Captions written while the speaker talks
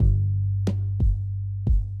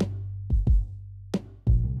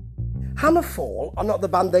Hammerfall are not the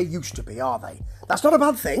band they used to be, are they? That's not a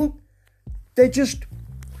bad thing. They're just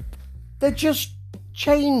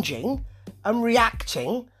changing and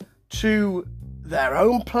reacting to their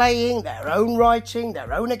own playing, their own writing,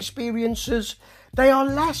 their own experiences. They are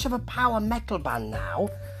less of a power metal band now,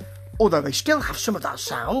 although they still have some of that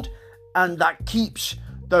sound, and that keeps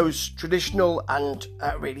those traditional and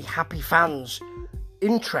really happy fans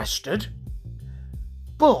interested.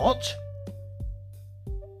 But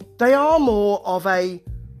they are more of a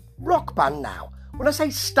rock band now. When I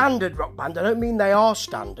say standard rock band, I don't mean they are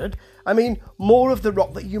standard. I mean more of the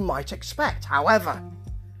rock that you might expect. However,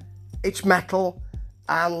 it's metal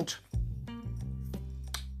and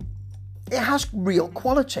it has real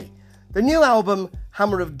quality. The new album,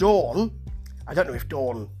 Hammer of Dawn, I don't know if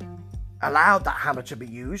Dawn allowed that hammer to be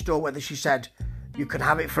used or whether she said you can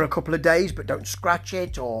have it for a couple of days but don't scratch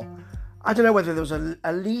it, or I don't know whether there was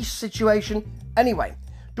a lease situation. Anyway,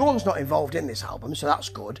 Dawn's not involved in this album, so that's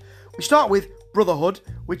good. We start with Brotherhood,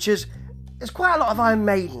 which is, there's quite a lot of Iron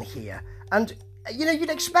Maiden here, and you know, you'd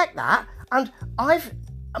expect that. And I've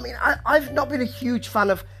not been a huge fan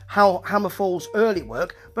of Hammerfall's early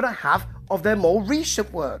work, but I have of their more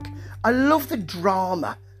recent work. I love the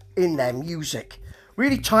drama in their music.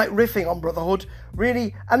 Really tight riffing on Brotherhood,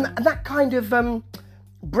 really, and that kind of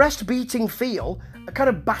breast beating feel, a kind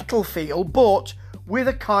of battle feel, but with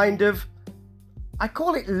a kind of, I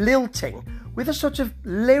call it lilting, with a sort of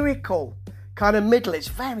lyrical kind of middle. It's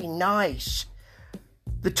very nice.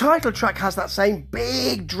 The title track has that same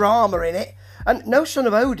big drama in it, and No Son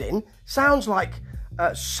of Odin sounds like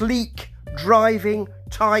sleek, driving,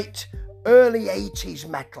 tight, early 80s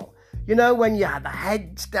metal. You know, when you had the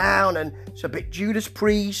heads down and it's a bit Judas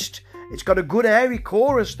Priest. It's got a good airy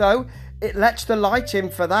chorus though. It lets the light in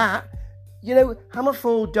for that. You know,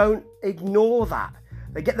 Hammerfall don't ignore that.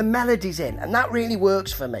 They get the melodies in, and that really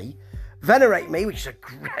works for me. Venerate Me, which is a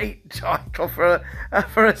great title for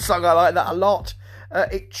a song. I like that a lot.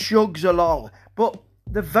 It chugs along. But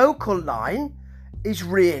the vocal line is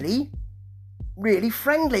really, really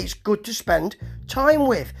friendly. It's good to spend time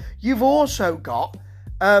with. You've also got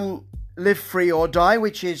Live Free or Die,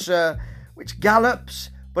 which gallops,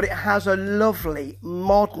 but it has a lovely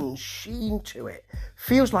modern sheen to it.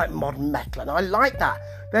 Feels like modern metal, and I like that.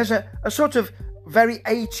 There's a sort of very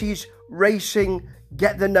 80s racing,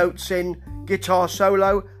 get the notes in, guitar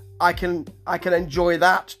solo. I can enjoy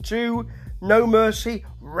that too. No Mercy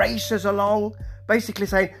races along, basically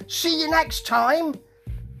saying, see you next time.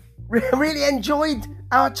 Really enjoyed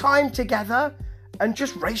our time together, and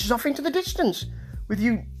just races off into the distance with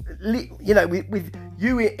you, you know, with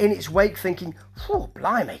you in its wake thinking, oh,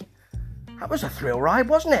 blimey, that was a thrill ride,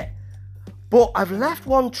 wasn't it? But I've left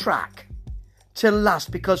one track till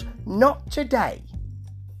last because Not Today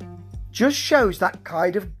just shows that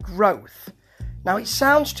kind of growth. Now, it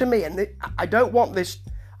sounds to me, and I don't want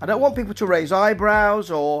people to raise eyebrows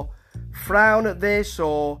or frown at this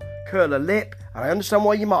or curl a lip, and I understand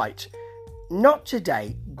why you might. Not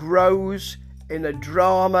Today grows in a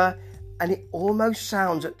drama, and it almost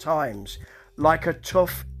sounds at times like a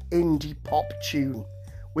tough indie pop tune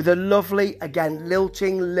with a lovely, again,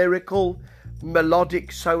 lilting, lyrical,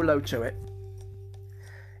 melodic solo to it.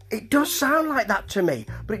 It does sound like that to me,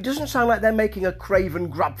 but it doesn't sound like they're making a craven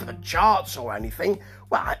grab for the charts or anything.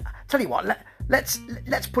 Well, I tell you what, let's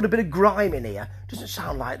put a bit of grime in here. It doesn't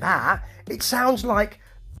sound like that. It sounds like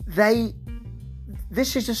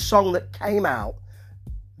this is a song that came out.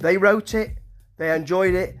 They wrote it, they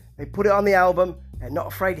enjoyed it, they put it on the album. They're not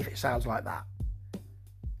afraid if it sounds like that.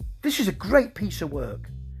 This is a great piece of work.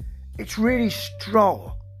 It's really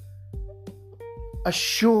strong,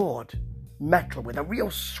 assured metal with a real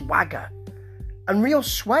swagger and real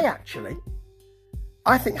sway, actually.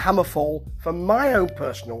 I think Hammerfall, from my own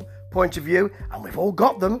personal point of view, and we've all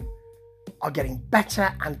got them, are getting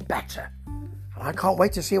better and better. And I can't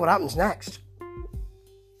wait to see what happens next.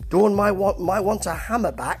 Dawn might want a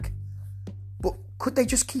hammer back, but could they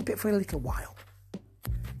just keep it for a little while?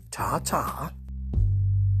 Ta-ta.